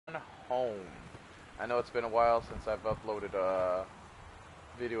home. I know it's been a while since I've uploaded a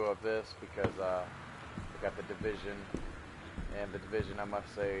video of this because I got the Division, and the Division, I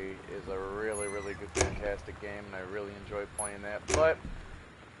must say, is a really, really good, fantastic game, and I really enjoy playing that. But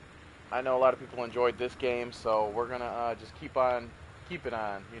I know a lot of people enjoyed this game, so we're gonna just keep it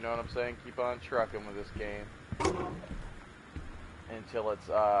on. You know what I'm saying? Keep on trucking with this game until it's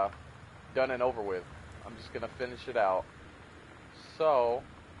done and over with. I'm just gonna finish it out. So,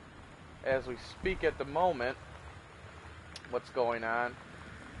 as we speak at the moment, what's going on?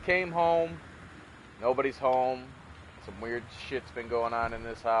 Came home. Nobody's home. Some weird shit's been going on in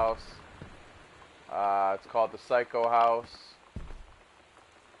this house. It's called the Psycho House.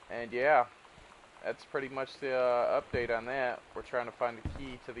 And yeah, that's pretty much the update on that. We're trying to find the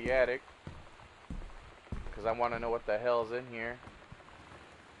key to the attic, because I want to know what the hell's in here.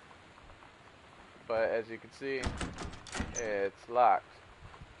 But as you can see, it's locked.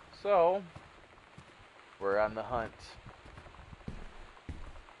 So, we're on the hunt.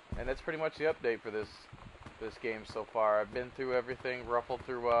 And that's pretty much the update for this game so far. I've been through everything, ruffled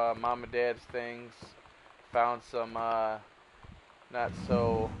through mom and dad's things, found some not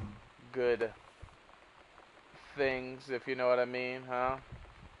so good things, if you know what I mean, huh?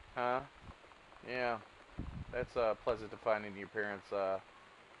 Yeah, that's pleasant to find in your parents'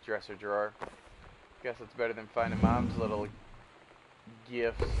 dresser drawer. Guess it's better than finding mom's little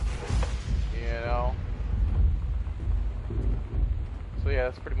gifts, you know? So yeah,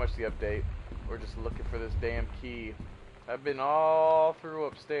 that's pretty much the update. We're just looking for this damn key. I've been all through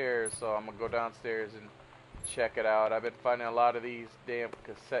upstairs, so I'm gonna go downstairs and check it out. I've been finding a lot of these damn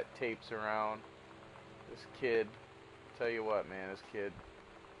cassette tapes around. This kid, tell you what, man, this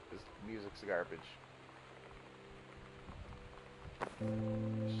music's garbage.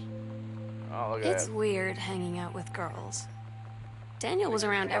 Oh, look at It's that. weird hanging out with girls. Daniel was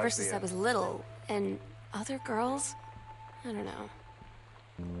around ever since I was little, and other girls? I don't know.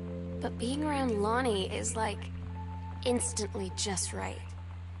 But being around Lonnie is like instantly just right.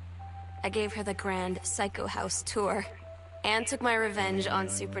 I gave her the grand Psycho House tour and took my revenge on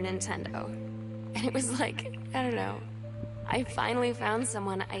Super Nintendo. And it was like, I don't know. I finally found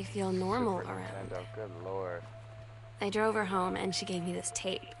someone I feel normal Super around. Nintendo, good lord. I drove her home and she gave me this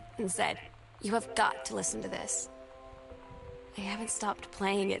tape and said, "You have got to listen to this." I haven't stopped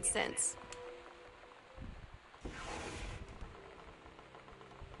playing it since.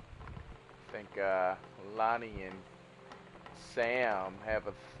 I think Lonnie and Sam have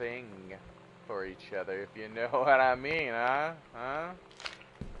a thing for each other, if you know what I mean, huh?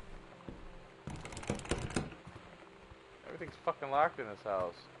 Everything's fucking locked in this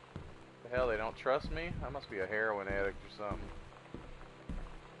house. The hell, they don't trust me? I must be a heroin addict or something.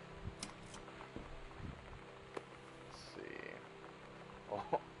 Let's see.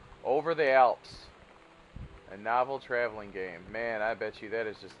 Oh, Over the Alps. A novel traveling game. Man, I bet you that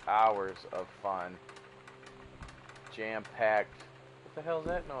is just hours of fun. Jam-packed. What the hell's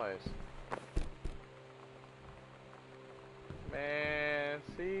that noise? Man,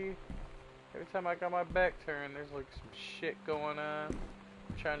 see? Every time I got my back turned, there's like some shit going on.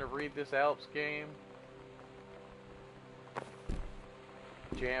 I'm trying to read this Alps game.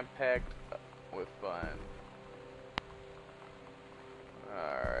 Jam-packed with fun.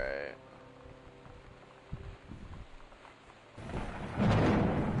 Alright.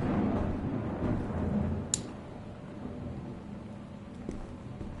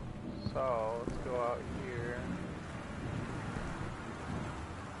 So, let's go out here.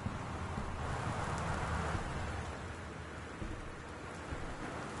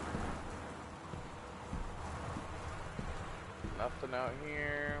 Nothing out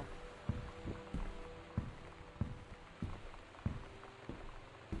here.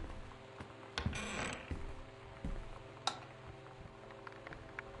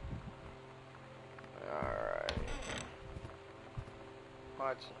 Alright.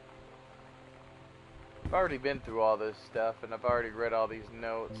 Much. I've already been through all this stuff, and I've already read all these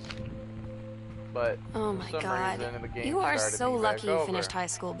notes. But Oh for my some God. reason, the game You are started so me lucky back you over. finished high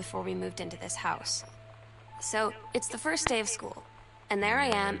school before we moved into this house. So, it's the first day of school, and there I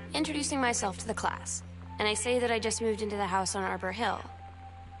am, introducing myself to the class. And I say that I just moved into the house on Arbor Hill.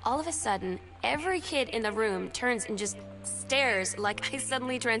 All of a sudden, every kid in the room turns and just stares like I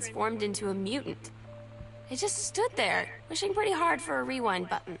suddenly transformed into a mutant. I just stood there, wishing pretty hard for a rewind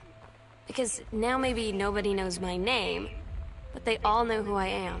button. Because now maybe nobody knows my name, but they all know who I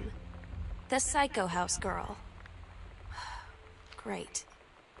am. The Psycho House girl. Great.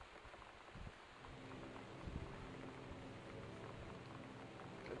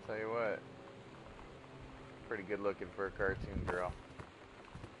 I'll tell you what. Pretty good looking for a cartoon girl.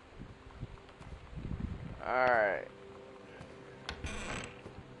 Alright.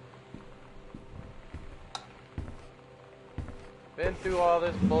 Been through all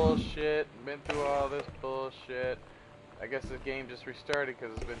this bullshit. I guess this game just restarted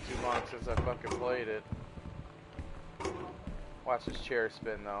because it's been too long since I fucking played it. Watch this chair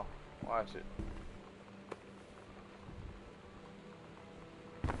spin though. Watch it.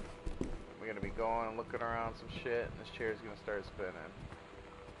 We're gonna be going and looking around some shit, and this chair's gonna start spinning.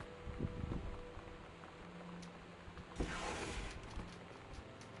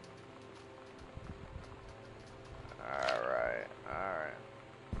 Alright, alright.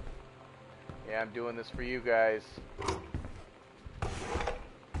 Yeah, I'm doing this for you guys.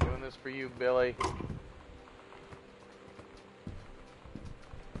 Doing this for you, Billy.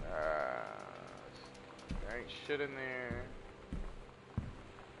 There ain't shit in there.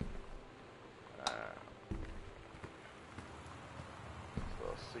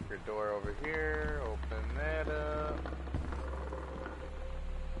 Little secret door over here. Open that up.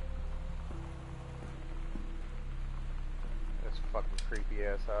 This fucking creepy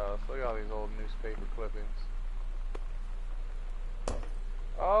ass house. Look at all these old newspaper clippings.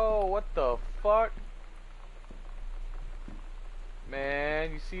 Oh, what the fuck?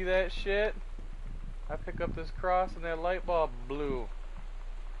 Man, you see that shit? I pick up this cross and that light bulb blew.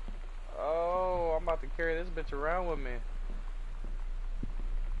 Oh, I'm about to carry this bitch around with me.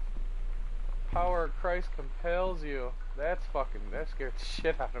 Power of Christ compels you. That scared the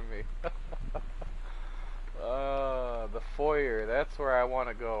shit out of me. The foyer, that's where I want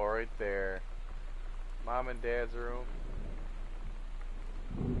to go, right there. Mom and Dad's room.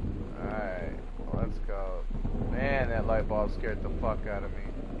 Alright, let's go. Man, that light bulb scared the fuck out of me.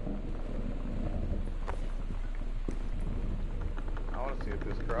 I want to see what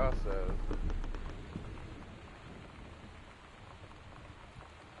this cross says.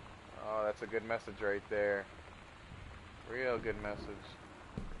 Oh, that's a good message right there. Real good message.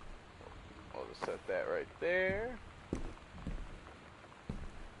 We'll just set that right there. What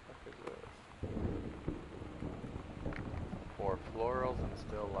is this? 4 florals and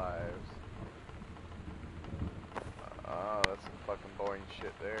still lives. Oh, that's some fucking boring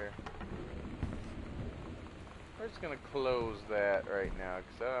shit there. We're just gonna close that right now,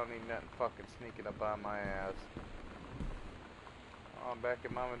 because I don't need nothing fucking sneaking up on my ass. Oh, I'm back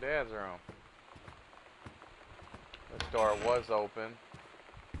in Mom and Dad's room. This door was open.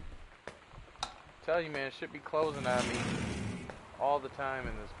 Tell you, man, it should be closing on me all the time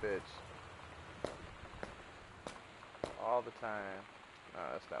in this bitch. All the time. No,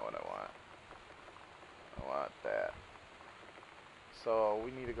 that's not what I want. I want that. So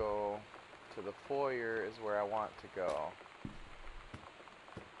we need to go to the foyer is where I want to go.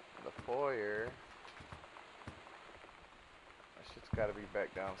 The foyer. That shit's gotta be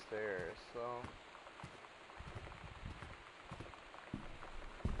back downstairs, so.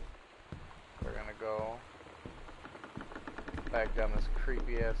 We're gonna go back down this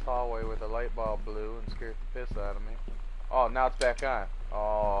creepy ass hallway where the light bulb blew and scared the piss out of me. Oh, now it's back on.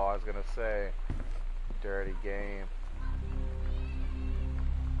 Oh, I was gonna say, dirty game.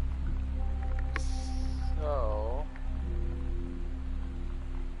 So,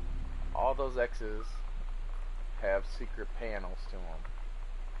 all those X's have secret panels to them.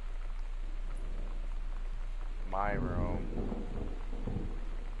 My room.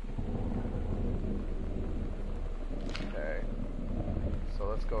 Okay. So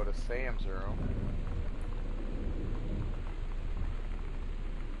let's go to Sam's room.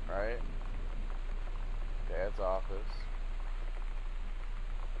 Right? Dad's office.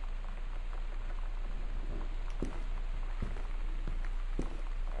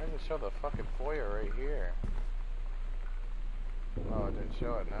 Why does it show the fucking foyer right here? Oh, it didn't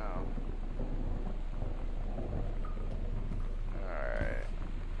show it now. Alright.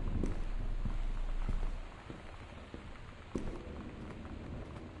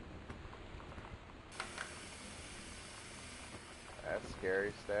 That's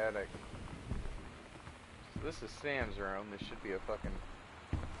scary static. So this is Sam's room. There should be a fucking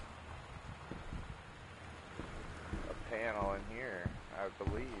panel in here, I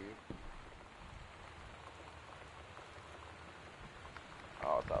believe.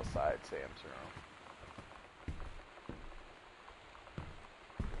 Oh, it's outside Sam's room.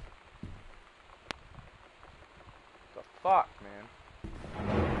 The fuck, man?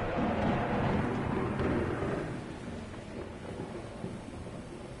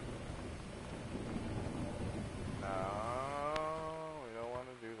 No, we don't want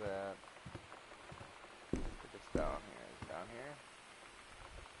to do that. I think it's down here. Is it down here?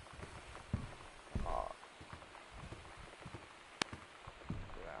 Oh.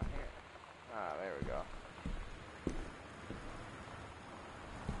 Down here. Ah, there we go.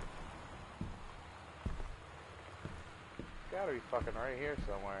 gotta be fucking right here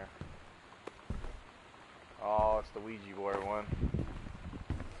somewhere. Oh, it's the Ouija board one.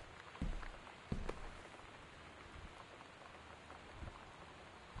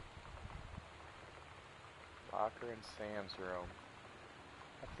 Locker in Sam's room.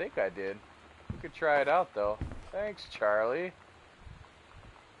 I think I did. We could try it out though. Thanks, Charlie.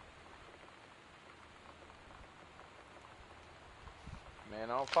 Man,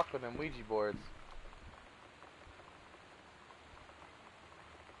 I don't fuck with them Ouija boards.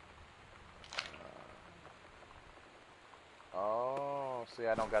 Oh, see,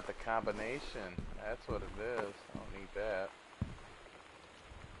 I don't got the combination. That's what it is. I don't need that.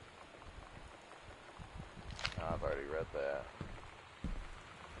 Oh, I've already read that.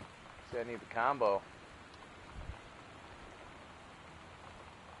 See, I need the combo.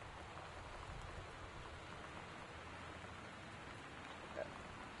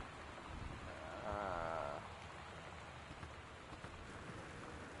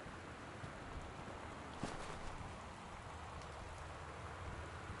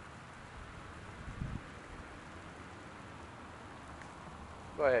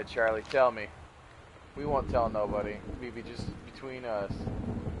 Go ahead, Charlie. Tell me. We won't tell nobody. Maybe just between us.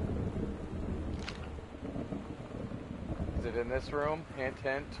 Is it in this room? Hint,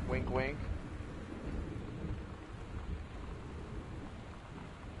 hint. Wink, wink.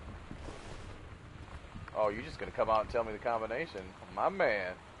 Oh, you're just gonna come out and tell me the combination. My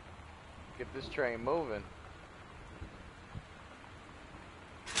man. Get this train moving.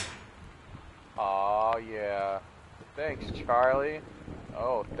 Oh, yeah. Thanks, Charlie.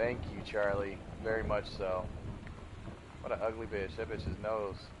 Oh, thank you, Charlie. Very much so. What an ugly bitch. That bitch's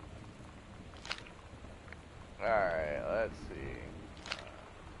nose. Alright, let's see.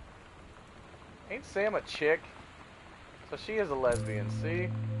 Ain't Sam a chick? So she is a lesbian, see?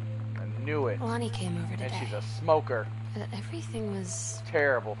 I knew it. Lonnie came over today. And she's a smoker. But everything was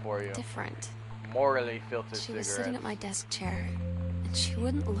terrible for you. different. Morally filtered She cigarettes. was sitting at my desk chair, and she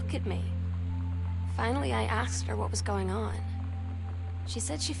wouldn't look at me. Finally, I asked her what was going on. She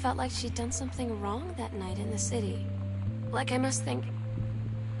said she felt like she'd done something wrong that night in the city. Like I must think...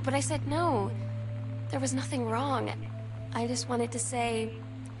 But I said no. There was nothing wrong. I just wanted to say...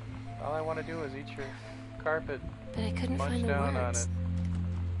 All I want to do is eat your carpet. But I couldn't Munch find the down on words. it.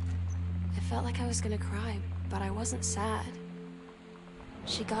 I felt like I was gonna cry, but I wasn't sad.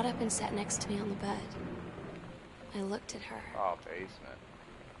 She got up and sat next to me on the bed. I looked at her. Oh, basement.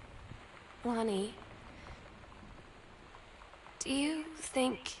 Lonnie, do you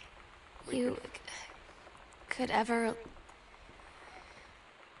think you could ever...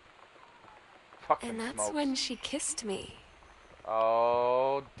 Fucking And that's smokes. when she kissed me.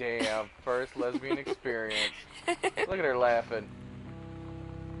 Oh, damn. First lesbian experience. Look at her laughing.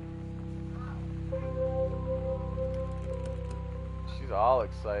 She's all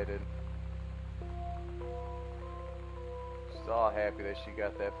excited. She's all happy that she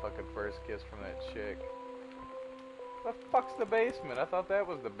got that fucking first kiss from that chick. The fuck's the basement? I thought that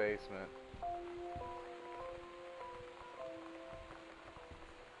was the basement.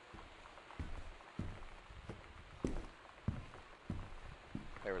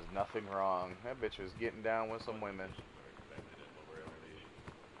 There was nothing wrong. That bitch was getting down with some women.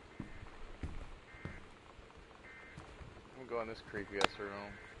 I'm gonna go in this creepy ass room.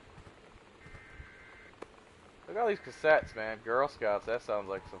 Look at all these cassettes, man. Girl Scouts, that sounds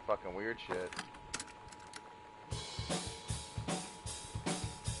like some fucking weird shit.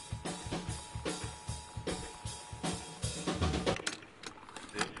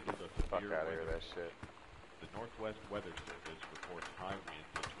 Fuck out of here, that shit. The Northwest Weather Service reports high winds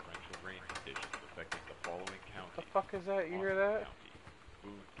and torrential rain conditions affecting the following counties. The fuck is that? You hear that? County,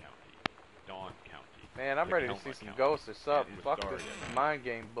 Boone County, Dawn County. Man, I'm ready to see some ghosts or something. Fuck this mind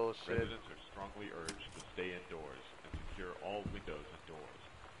game bullshit. Residents are strongly urged to stay indoors and secure all windows and doors.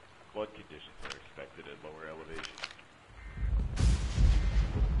 Flood conditions are expected at lower elevations.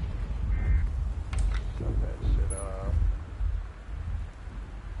 Shut that shit up.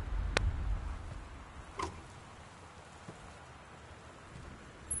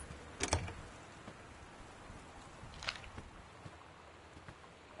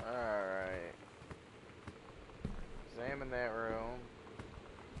 Alright. Examine that room.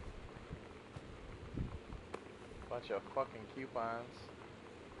 Bunch of fucking coupons.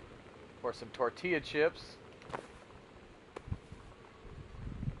 For some tortilla chips.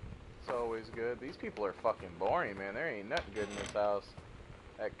 It's always good. These people are fucking boring, man. There ain't nothing good in this house.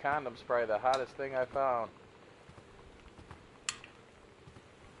 That condom's probably the hottest thing I found.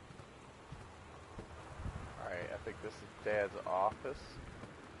 Alright, I think this is Dad's office.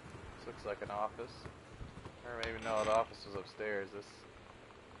 This looks like an office. Or maybe no, the office was upstairs. This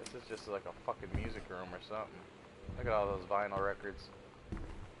is just like a fucking music room or something. Look at all those vinyl records.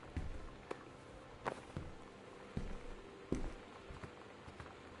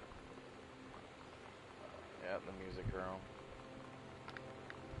 Yeah, the music room.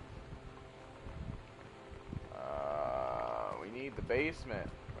 We need the basement.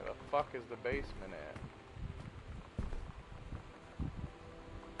 Where the fuck is the basement at?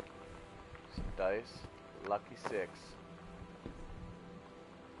 Some dice. Lucky 6.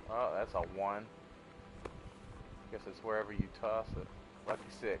 Oh, that's a 1. Guess it's wherever you toss it. Lucky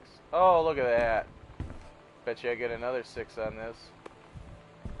 6. Oh, look at that. Bet you I get another 6 on this.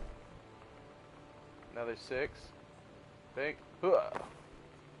 Another 6. Think.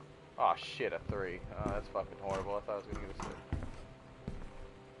 Oh shit, a 3. Oh, that's fucking horrible. I thought I was gonna get a 6.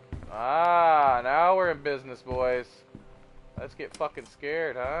 Ah, now we're in business, boys. Let's get fucking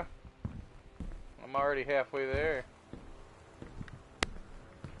scared, huh? I'm already halfway there.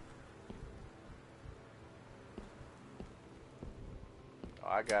 Oh,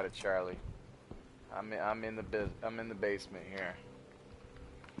 I got it, Charlie. I'm in the basement here.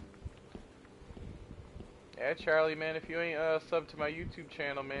 Yeah, Charlie, man, if you ain't sub to my YouTube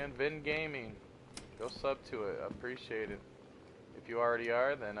channel, man, Vin Gaming, go sub to it. I appreciate it. If you already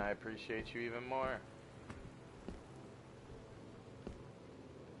are, then I appreciate you even more.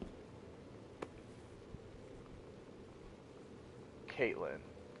 Caitlin.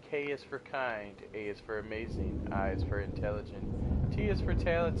 K is for kind, A is for amazing, I is for intelligent, T is for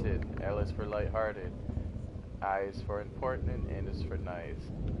talented, L is for lighthearted, I is for important, and N is for nice.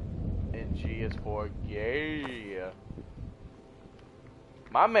 And G is for gay.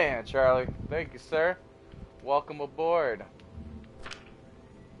 My man, Charlie. Thank you, sir. Welcome aboard.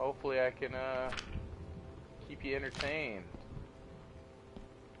 Hopefully I can keep you entertained.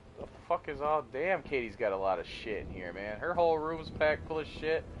 The fuck is all... Damn, Katie's got a lot of shit in here, man. Her whole room's packed full of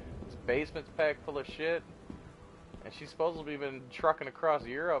shit. This basement's packed full of shit. And she's supposedly been trucking across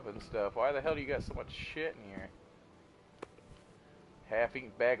Europe and stuff. Why the hell do you got so much shit in here?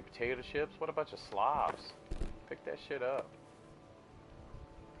 Half-eaten bag of potato chips? What a bunch of slobs. Pick that shit up.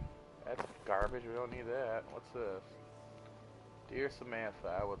 That's garbage. We don't need that. What's this? Dear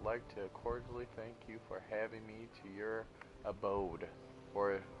Samantha, I would like to cordially thank you for having me to your abode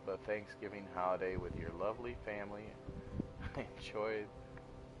for the Thanksgiving holiday with your lovely family. I enjoyed...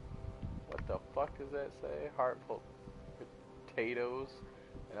 What the fuck does that say? Heartful potatoes.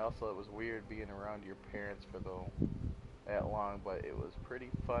 And also it was weird being around your parents for that long, but it was pretty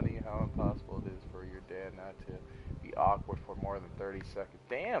funny how impossible it is for your dad not to be awkward for more than 30 seconds.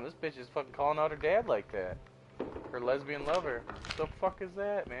 Damn, this bitch is fucking calling out her dad like that. Her lesbian lover. What the fuck is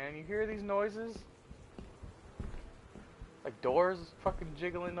that, man? You hear these noises? Like doors fucking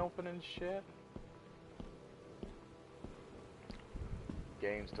jiggling open and shit?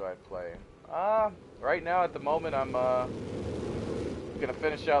 Games do I play? Right now at the moment I'm gonna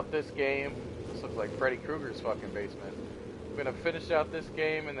finish out this game. This looks like Freddy Krueger's fucking basement. I'm gonna finish out this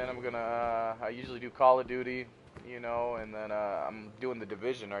game, and then I'm gonna I usually do Call of Duty, you know, and then I'm doing The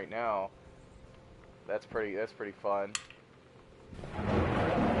Division right now. That's pretty fun.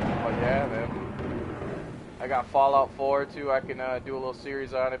 But yeah, man. I got Fallout 4 too. I can do a little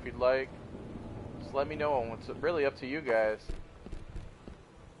series on if you'd like. Just let me know. It's really up to you guys.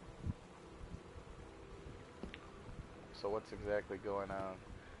 So what's exactly going on?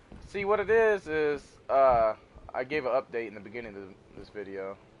 See, what it is I gave an update in the beginning of this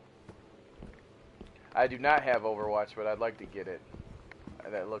video. I do not have Overwatch, but I'd like to get it.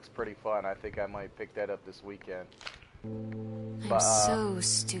 That looks pretty fun. I think I might pick that up this weekend. I'm so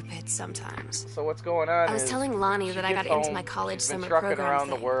stupid sometimes. So what's going on I was telling Lonnie that I got into my college summer program around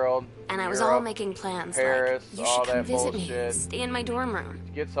the world, and I was Europe, all making plans Paris, like, you all should come that visit bullshit. me, stay in my dorm room.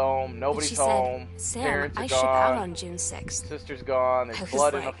 She gets home, nobody's she home, said, Sam, parents are I gone, ship out on June 6th. sister's gone, I there's was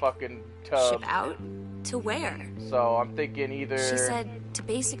blood in a like, fucking tub. Ship out? To where? So I'm thinking either... She said, to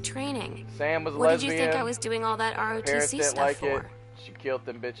basic training. Sam was What lesbian, did you think I was doing all that parents ROTC didn't stuff like for? it, she killed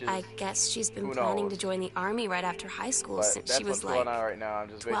them bitches. I guess she's been Who planning knows? to join the army right after high school But since that's she was what's going like on right now. I'm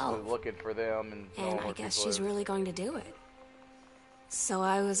just 12. basically looking for them and knowing I where guess people she's live. really going to do it. So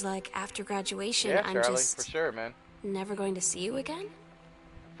I was like, after graduation, Yeah, I'm Charlie, just for sure, man. never going to see you again?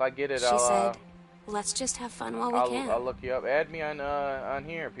 If I get it, She I'll said, let's just have fun while we can. I'll look you up. Add me on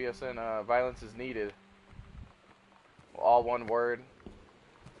here, PSN. Violence is needed. All one word.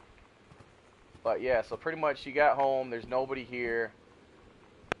 But yeah, so pretty much she got home. There's nobody here.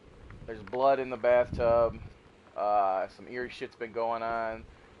 There's blood in the bathtub. Some eerie shit's been going on.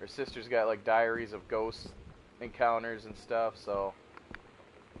 Her sister's got like diaries of ghost encounters and stuff. So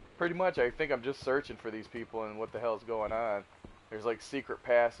Pretty much, I think I'm just searching for these people and what the hell's going on. There's like secret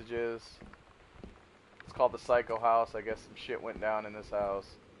passages. It's called the Psycho House. I guess some shit went down in this house.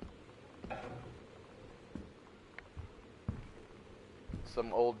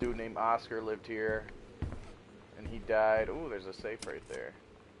 Some old dude named Oscar lived here, and he died. Ooh, there's a safe right there.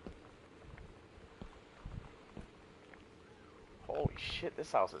 Holy shit,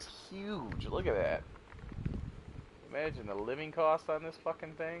 this house is huge. Look at that. Imagine the living cost on this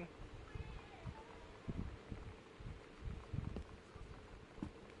fucking thing.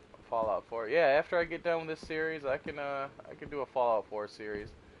 Fallout 4. Yeah, after I get done with this series, I can do a Fallout 4 series.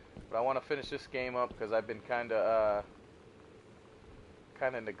 But I want to finish this game up because I've been kind of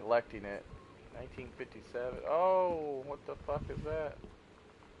neglecting it. 1957. Oh, what the fuck is that?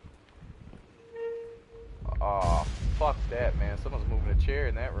 Oh, fuck that, man. Someone's moving a chair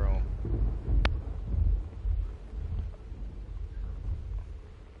in that room.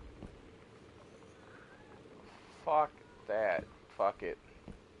 Fuck that. Fuck it.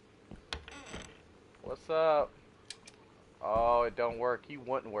 What's up? Oh, it don't work. He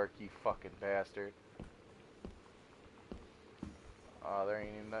wouldn't work, you fucking bastard. Oh, there ain't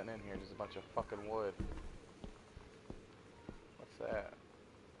even nothing in here. Just a bunch of fucking wood. What's that?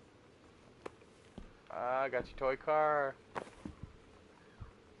 Ah, I got your toy car.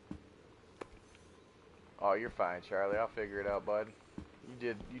 Oh, you're fine, Charlie. I'll figure it out, bud.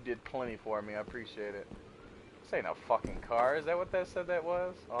 You did plenty for me. I appreciate it. This ain't a fucking car. Is that what that said that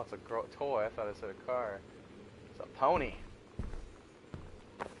was? Oh, it's a toy. I thought it said a car. It's a pony.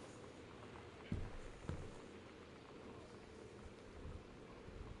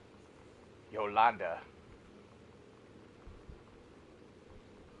 Yolanda.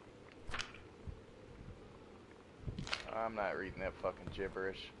 I'm not reading that fucking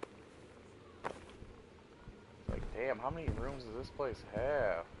gibberish. It's like, damn, how many rooms does this place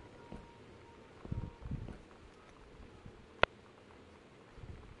have?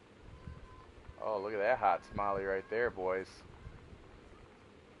 Oh, look at that hot smiley right there, boys.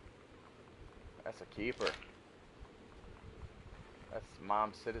 That's a keeper. That's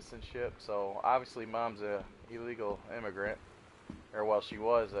mom's citizenship. So, obviously, mom's a illegal immigrant. Or, well, she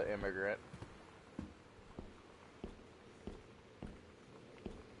was an immigrant.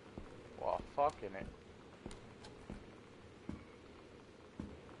 Well, fucking it.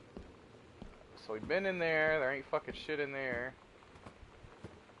 So, we've been in there. There ain't fucking shit in there.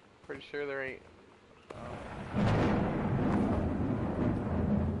 Pretty sure there ain't.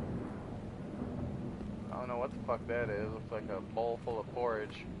 I don't know what the fuck that is. Looks like a bowl full of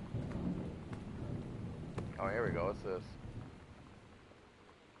porridge. Oh, here we go. What's this?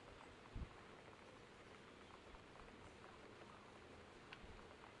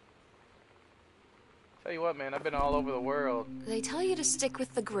 Tell you what, man, I've been all over the world. They tell you to stick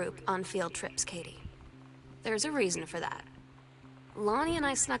with the group on field trips, Katie. There's a reason for that. Lonnie and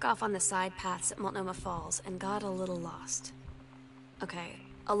I snuck off on the side paths at Multnomah Falls and got a little lost. Okay,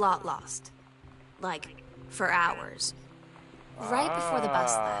 a lot lost. Like, for hours. Right before the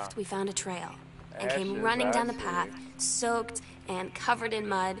bus left, we found a trail and came running down the path, soaked and covered in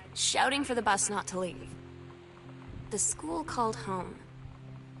mud, shouting for the bus not to leave. The school called home.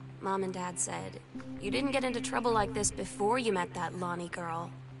 Mom and Dad said, "You didn't get into trouble like this before you met that Lonnie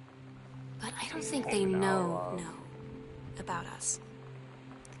girl." But I don't think they know about us.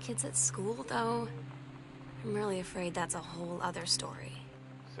 The kids at school, though, I'm really afraid that's a whole other story.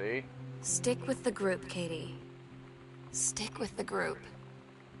 See? Stick with the group, Katie. Stick with the group.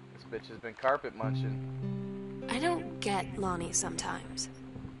 This bitch has been carpet munching. I don't get Lonnie sometimes.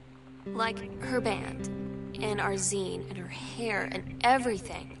 Like, her band, and our zine, and her hair, and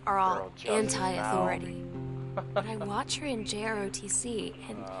everything are all anti-authority. But I watch her in JROTC,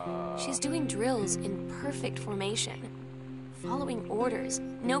 and she's doing drills in perfect formation. Following orders,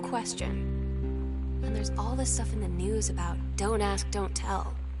 no question. And there's all this stuff in the news about don't ask, don't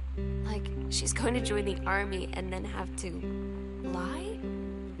tell. Like, she's going to join the army and then have to lie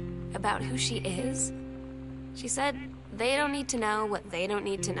about who she is. She said they don't need to know what they don't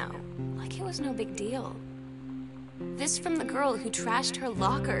need to know. Like it was no big deal. This from the girl who trashed her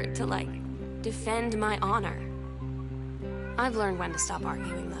locker to, like, defend my honor. I've learned when to stop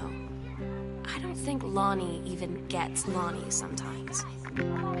arguing, though. I don't think Lonnie even gets Lonnie sometimes.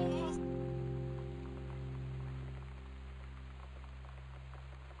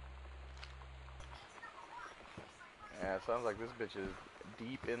 Yeah, it sounds like this bitch is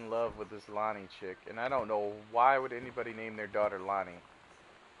deep in love with this Lonnie chick. And I don't know why would anybody name their daughter Lonnie.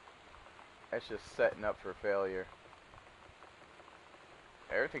 That's just setting up for failure.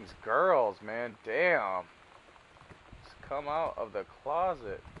 Everything's girls, man. Damn. Just come out of the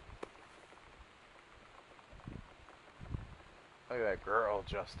closet. Look at that, Girl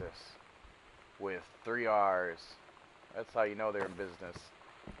Justice. With 3 R's. That's how you know they're in business.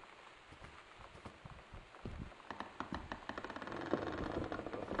 The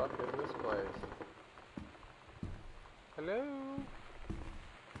fuck is this place? Hello?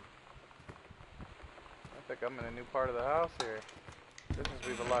 I think I'm in a new part of the house here. This must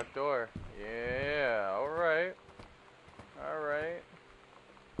be the locked door. Yeah, alright. Alright.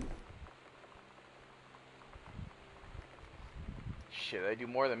 Shit, I do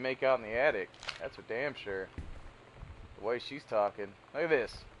more than make out in the attic. That's for damn sure. The way she's talking. Look at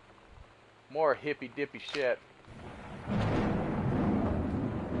this. More hippy dippy shit.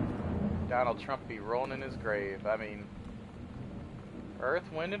 Donald Trump be rolling in his grave. I mean, Earth,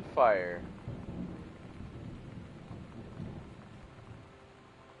 Wind, and Fire.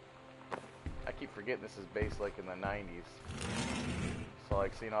 I keep forgetting this is based like in the 90s. So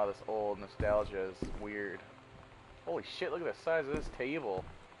like seeing all this old nostalgia is weird. Holy shit, look at the size of this table.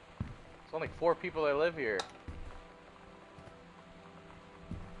 There's only 4 people that live here.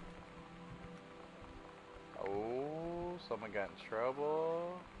 Oh, someone got in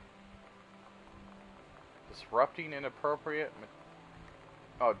trouble. Disrupting inappropriate...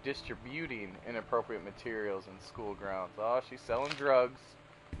 distributing inappropriate materials in school grounds. Oh, she's selling drugs.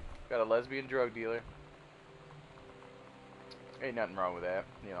 Got a lesbian drug dealer. Ain't nothing wrong with that,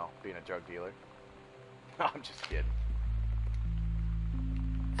 you know, being a drug dealer. I'm just kidding.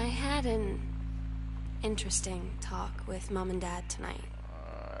 I had an interesting talk with Mom and Dad tonight.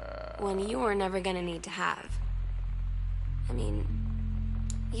 One you were never gonna need to have. I mean,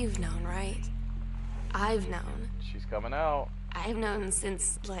 you've known, right? I've known. She's coming out. I've known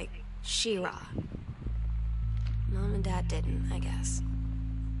since, like, She-Ra. Mom and Dad didn't, I guess.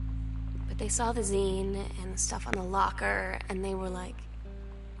 But they saw the zine and the stuff on the locker, and they were like,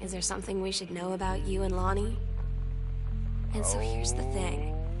 is there something we should know about you and Lonnie? And so here's the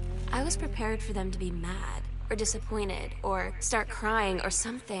thing. I was prepared for them to be mad, or disappointed, or start crying, or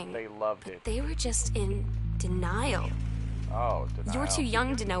something. They loved it. They were just in denial. Oh, denial. You're too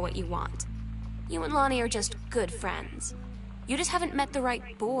young to know what you want. You and Lonnie are just good friends. You just haven't met the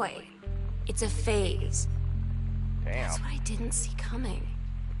right boy. It's a phase. Damn. That's what I didn't see coming.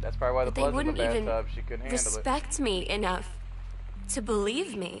 That's probably why the They blood's in wouldn't the even bathtub. She couldn't handle it. respect me enough to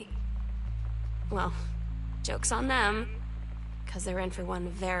believe me. Well, joke's on them, because they're in for one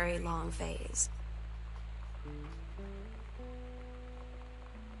very long phase.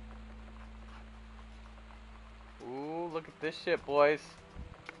 Ooh, look at this shit, boys.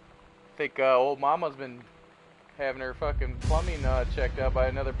 I think old mama's been having her fucking plumbing checked out by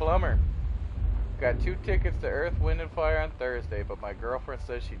another plumber. Got 2 tickets to Earth, Wind, and Fire on Thursday, but my girlfriend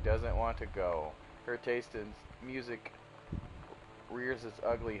says she doesn't want to go. Her taste in music rears its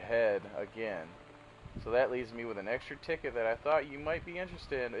ugly head again. So that leaves me with an extra ticket that I thought you might be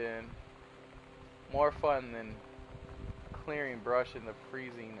interested in. More fun than clearing brush in the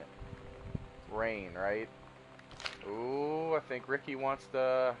freezing rain, right? Ooh, I think Ricky wants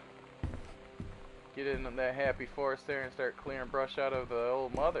to get in that happy forest there and start clearing brush out of the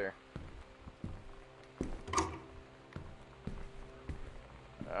old mother.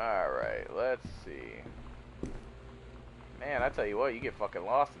 Alright, let's see. Man, I tell you what, you get fucking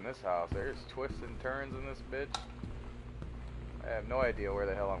lost in this house. There's twists and turns in this bitch. I have no idea where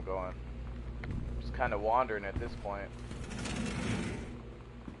the hell I'm going. Just kind of wandering at this point.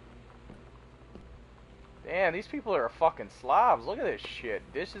 Damn, these people are fucking slobs. Look at this shit.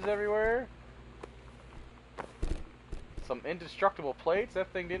 Dishes everywhere. Some indestructible plates.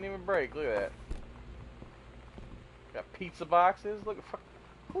 That thing didn't even break. Look at that. Got pizza boxes. Look at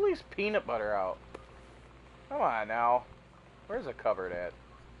who leaves peanut butter out? Come on now. Where's the cupboard at?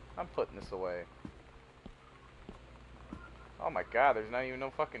 I'm putting this away. Oh my god, there's not even no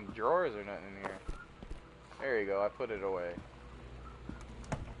fucking drawers or nothing in here. There you go, I put it away.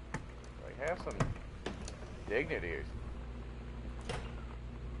 Like, have some dignity.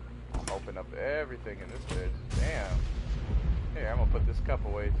 I'll open up everything in this bitch. Damn. Here, I'm gonna put this cup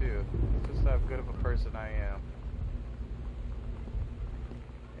away too. Just how good of a person I am.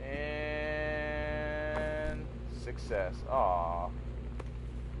 And success. Aww.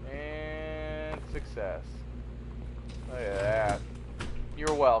 And success. Look at that.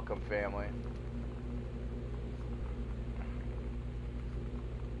 You're welcome, family.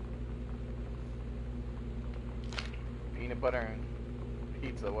 Peanut butter and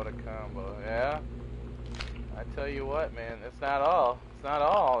pizza, what a combo. Yeah? I tell you what, man, it's not all. It's not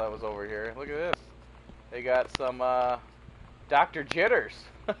all that was over here. Look at this. They got some, Dr. Jitters.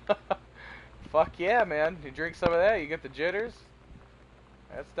 Fuck yeah, man. You drink some of that, you get the jitters.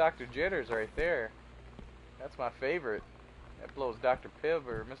 That's Dr. Jitters right there. That's my favorite. That blows Dr. Pibb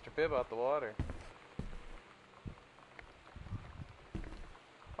or Mr. Pibb out the water.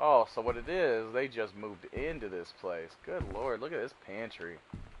 Oh, so what it is, they just moved into this place. Good lord, look at this pantry.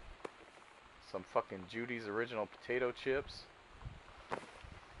 Some fucking Judy's original potato chips.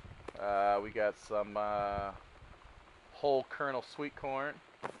 We got some whole kernel sweet corn.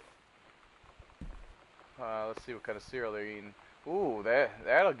 Let's see what kind of cereal they're eating. Ooh,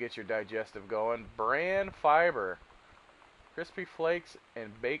 that'll get your digestive going. Bran fiber. Crispy flakes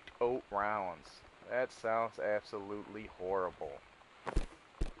and baked oat rounds. That sounds absolutely horrible.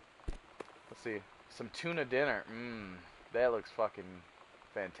 Let's see. Some tuna dinner. That looks fucking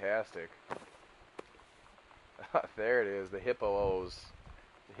fantastic. There it is. The hippo O's.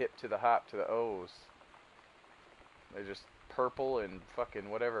 The hip to the hop to the O's. They're just purple and fucking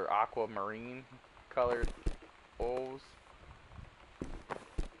whatever aquamarine colored O's.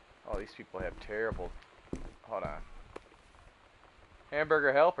 Oh, these people have terrible... Hold on.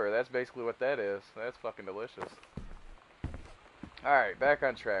 Hamburger helper. That's basically what that is. That's fucking delicious. Alright, back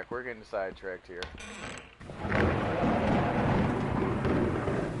on track. We're getting sidetracked here.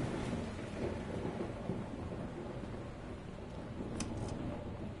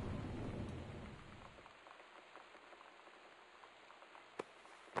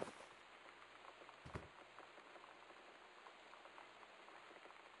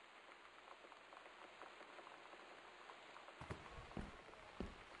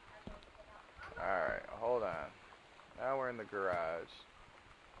 Alright, hold on. Now we're in the garage.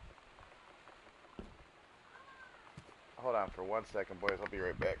 Hold on for 1 second, boys. I'll be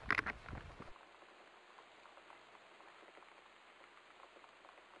right back.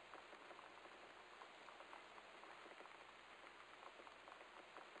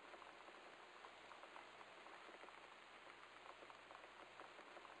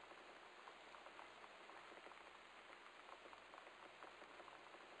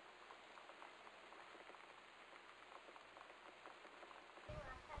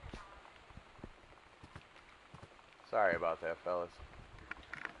 Sorry about that, fellas.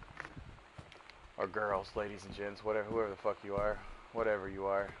 Or girls, ladies and gents, whatever, whoever the fuck you are. Whatever you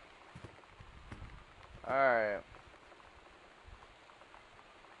are. Alright.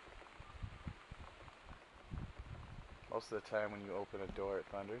 Most of the time when you open a door, it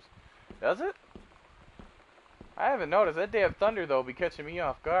thunders. Does it? I haven't noticed. That damn thunder, though, be catching me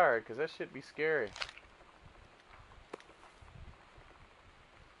off guard, because that shit be scary.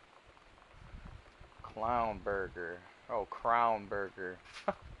 Clown burger. Oh, crown burger.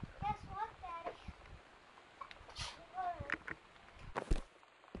 Guess what, Daddy?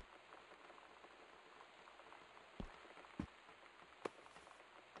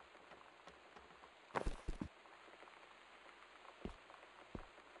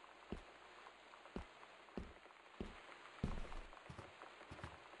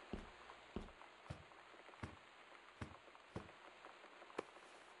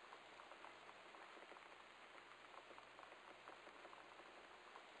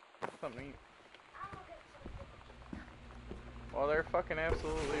 Something to eat. Well, there fucking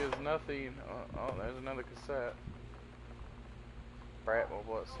absolutely is nothing. Oh, there's another cassette. Brat will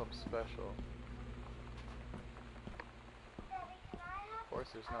what? Something special. Daddy, can I have Of course,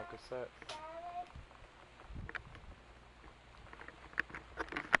 there's no cassette. salad?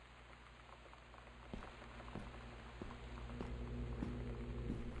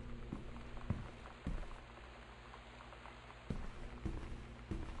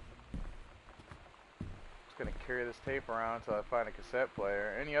 Gonna carry this tape around until I find a cassette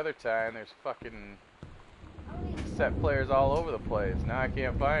player. Any other time, there's fucking cassette players all over the place. Now I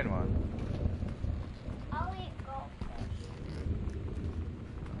can't find one. I'll eat goldfish.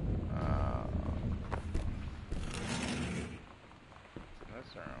 It's in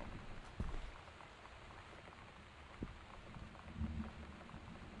this room.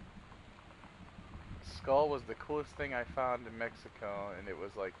 Skull was the coolest thing I found in Mexico, and it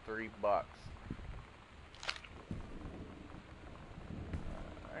was like $3.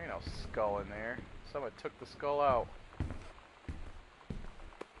 There ain't no skull in there. Someone took the skull out.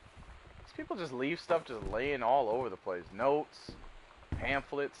 These people just leave stuff just laying all over the place. Notes,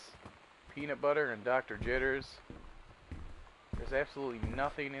 pamphlets, peanut butter, and Dr. Jitters. There's absolutely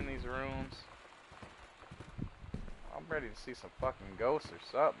nothing in these rooms. I'm ready to see some fucking ghosts or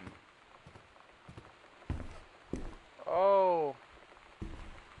something. Oh!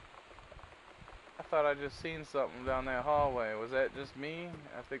 I thought I just seen something down that hallway. Was that just me?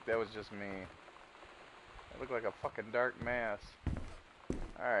 I think that was just me. It looked like a fucking dark mass.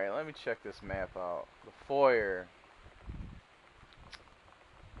 Alright, let me check this map out. The foyer.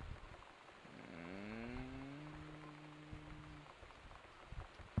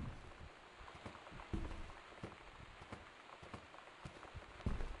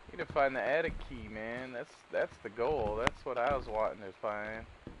 Need to find the attic key, man. That's the goal. That's what I was wanting to find.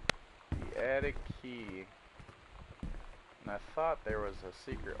 The attic key. And I thought there was a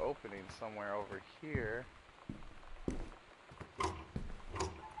secret opening somewhere over here.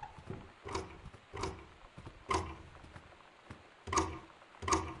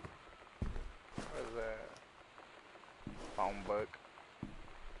 What is that? Phone book.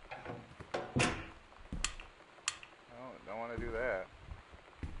 Oh, don't want to do that.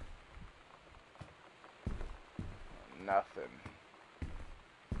 Nothing.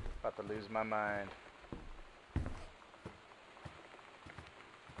 About to lose my mind.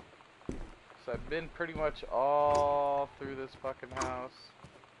 So I've been pretty much all through this fucking house.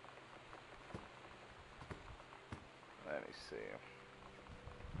 Let me see.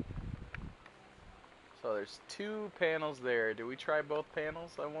 So there's 2 panels there. Do we try both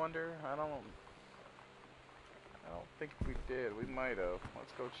panels, I wonder? I don't think we did. We might have.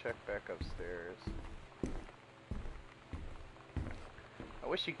 Let's go check back upstairs. I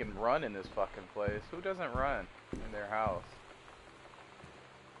wish you can run in this fucking place. Who doesn't run in their house?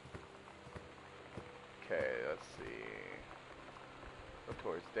 Okay, let's see. Go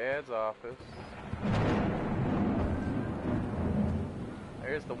towards Dad's office.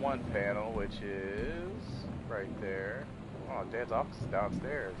 There's the one panel, which is right there. Oh, Dad's office is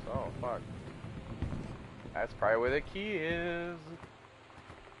downstairs. Oh, fuck. That's probably where the key is.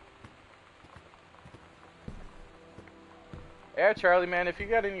 Yeah, Charlie, man, if you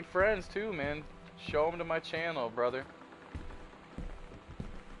got any friends too, man, show them to my channel, brother.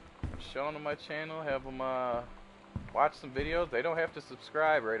 Show them to my channel, have them watch some videos. They don't have to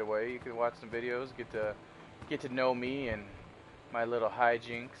subscribe right away. You can watch some videos, get to know me and my little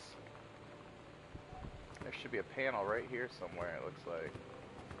hijinks. There should be a panel right here somewhere, it looks like.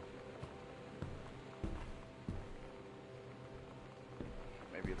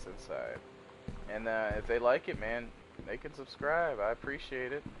 Maybe it's inside. And if they like it, man, they can subscribe. I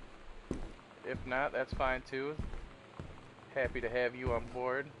appreciate it. If not, that's fine too. Happy to have you on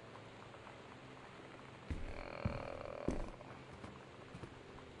board.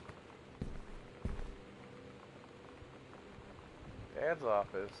 Dad's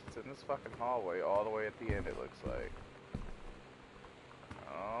office. It's in this fucking hallway all the way at the end, it looks like.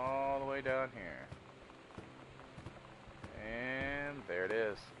 All the way down here. And there it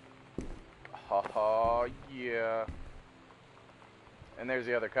is. Oh, yeah. And there's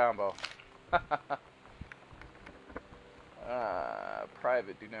the other combo.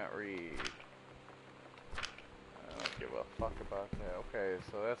 Private, do not read. I don't give a fuck about that. Okay,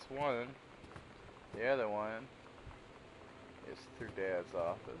 so that's one. The other one is through Dad's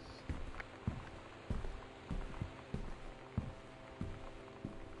office.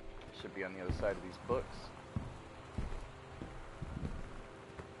 Should be on the other side of these books.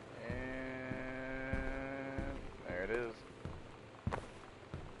 And there it is.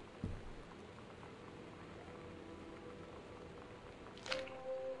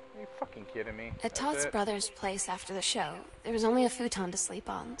 Are you fucking kidding me? At Todd's it? brother's place after the show, there was only a futon to sleep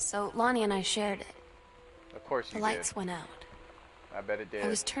on, so Lonnie and I shared it. Of course you The lights did. went out. I bet it did. I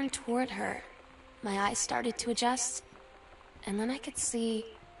was turned toward her. My eyes started to adjust, and then I could see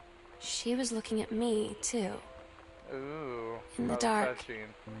she was looking at me, too. Ooh. In the how dark. touching.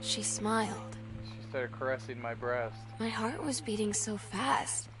 She smiled. She started caressing my breast My heart was beating so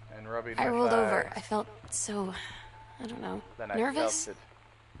fast. and rubbing I my rolled over. thighs. I felt so, I don't know, Then I nervous. felt it.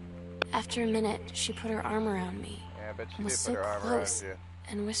 After a minute, she put her arm around me Yeah, I bet she and did was put so her arm close around you.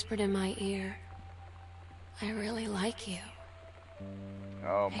 and whispered in my ear, "I really like you."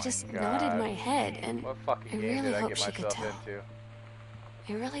 Oh my I just god. nodded my head, and What fucking I game really did I hope get she could myself tell. into?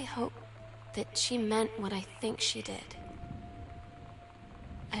 I really hope that she meant what I think she did.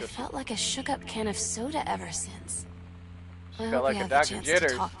 I Just- felt like a shook-up can of soda ever since. She I felt hope like we a have the Dr. chance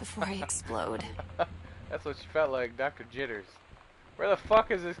Jitters. to talk before I explode. That's what she felt like, Dr. Jitters. Where the fuck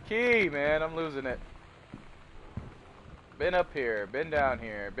is this key, man? I'm losing it. Been up here, been down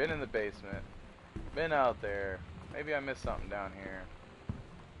here, been in the basement, been out there. Maybe I missed something down here.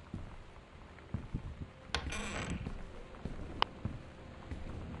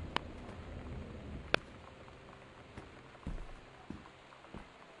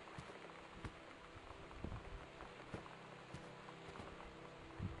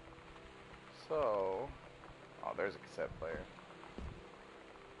 So, oh, there's a cassette player.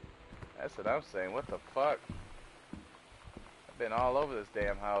 That's what I'm saying. What the fuck? I've been all over this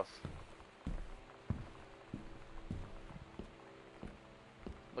damn house.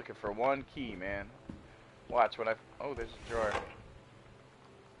 Looking for one key, man. Watch when I... Oh, there's a drawer.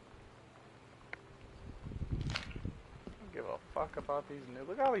 give a fuck about these news.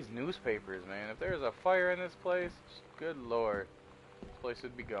 Look at all these newspapers, man. If there's a fire in this place, good lord, this place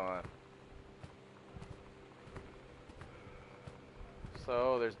would be gone.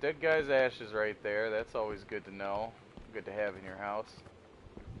 So there's dead guy's ashes right there. That's always good to know. Good to have in your house.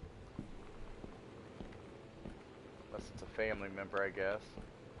 Unless it's a family member, I guess.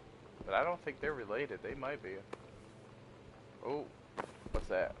 But I don't think they're related. They might be. Oh, what's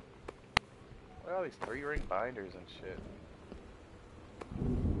that? What are all these 3-ring binders and shit?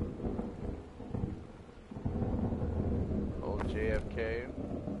 Old JFK.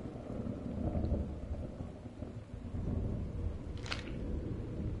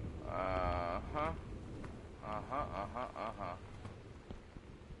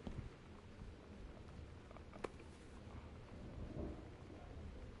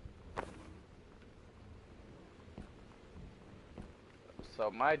 So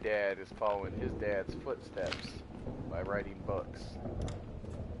my dad is following his dad's footsteps by writing books.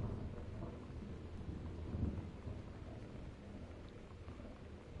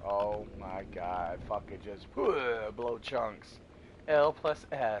 Oh my god, fucking just blow chunks. L plus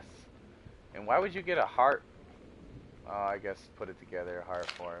S. And why would you get a heart? Oh, I guess put it together, heart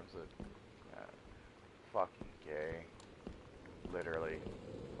forms it. Fucking gay. Literally.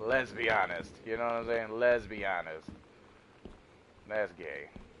 Let's be honest. You know what I'm saying? Let's be honest. That's gay.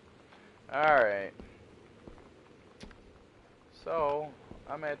 Alright. So,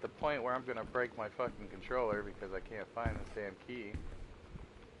 I'm at the point where I'm gonna break my fucking controller because I can't find this damn key.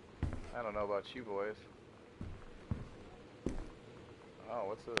 I don't know about you boys. Oh,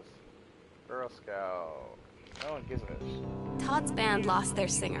 what's this? Girl Scout. No one gives a shit. Todd's band lost their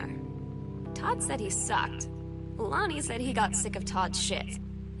singer. Todd said he sucked. Lonnie said he got sick of Todd's shit,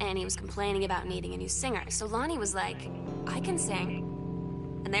 and he was complaining about needing a new singer. So Lonnie was like, I can sing.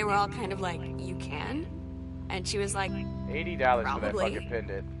 And they were all kind of like, you can? And she was like, $80 for that probably. fucking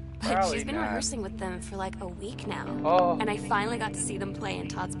pendant. But she's been not. rehearsing with them for like a week now. Oh. And I finally got to see them play in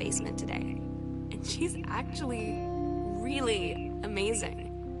Todd's basement today. And she's actually really amazing.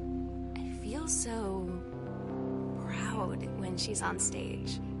 I feel so proud when she's on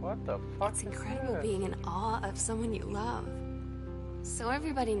stage. What the fuck? It's is incredible this? being in awe of someone you love. So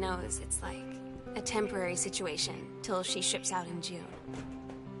everybody knows it's like a temporary situation till she ships out in June.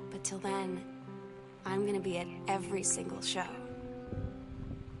 But till then, I'm gonna be at every single show.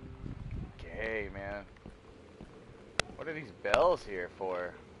 Gay, man. What are these bells here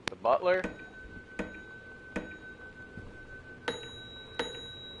for? The butler?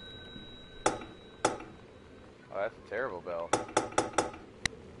 Oh, that's a terrible bell.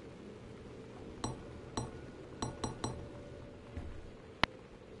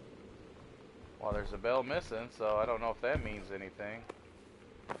 Well, there's a bell missing, so I don't know if that means anything.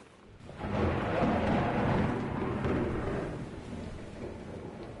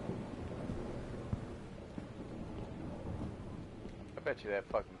 I bet you that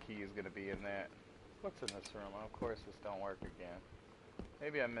fucking key is gonna be in that. What's in this room? Of course this don't work again.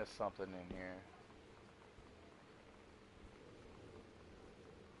 Maybe I missed something in here.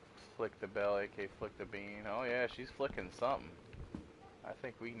 Flick the bell, aka flick the bean. Oh yeah, she's flicking something. I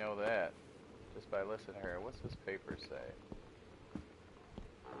think we know that just by listening to her. What's this paper say?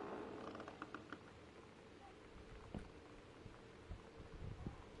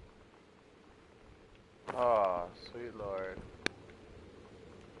 Oh, sweet Lord.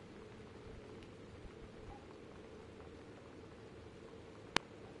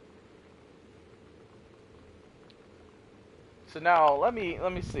 So now let me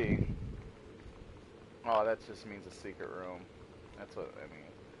see. Oh, that just means a secret room. That's what I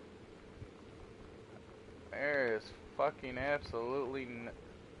mean. There is fucking absolutely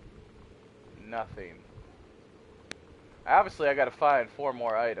nothing. Obviously, I gotta find 4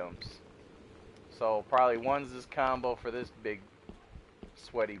 more items. So probably one's this combo for this big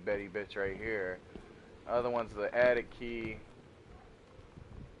sweaty Betty bitch right here. Other one's the attic key.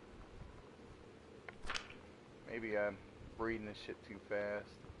 Maybe I'm reading this shit too fast.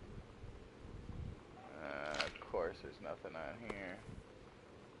 Of course, there's nothing on here.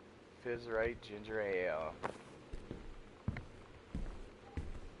 Fizzrite ginger ale.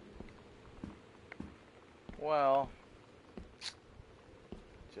 Well,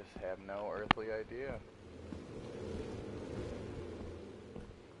 just have no earthly idea.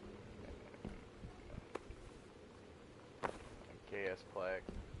 KS plaque.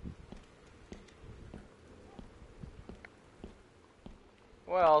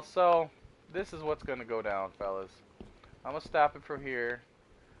 Well, so this is what's gonna go down, fellas. I'm gonna stop it from here,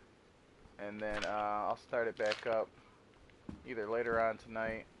 and then I'll start it back up either later on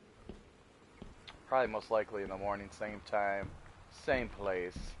tonight, Probably most likely in the morning, same time, same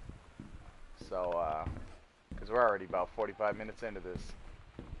place. So, because we're already about 45 minutes into this.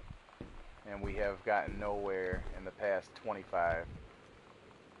 And we have gotten nowhere in the past 25.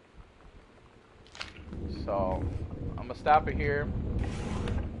 So, I'm going to stop it here.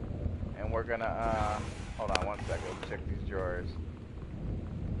 And we're going to, hold on one second, let me check these drawers.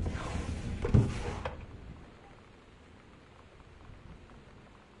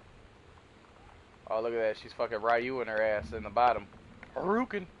 Oh, look at that. She's fucking Ryu in her ass in the bottom.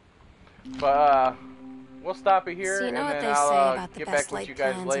 Haruken. But, we'll stop it here, So you know and what then they say I'll about the get best back with laid you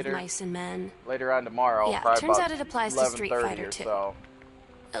guys plans later. of mice and men. Later on tomorrow. Yeah, Probably turns about out it applies to Street 11:30 Fighter or too. so.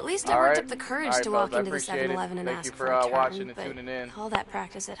 At least I All worked right. up the courage All right, to walk fellas, I into the appreciate it. 7-Eleven and Thank ask you for for a turn, watching and but tuning in. all that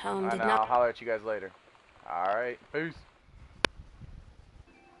practice at home And did I'll not. holler at you guys later. All right. Peace.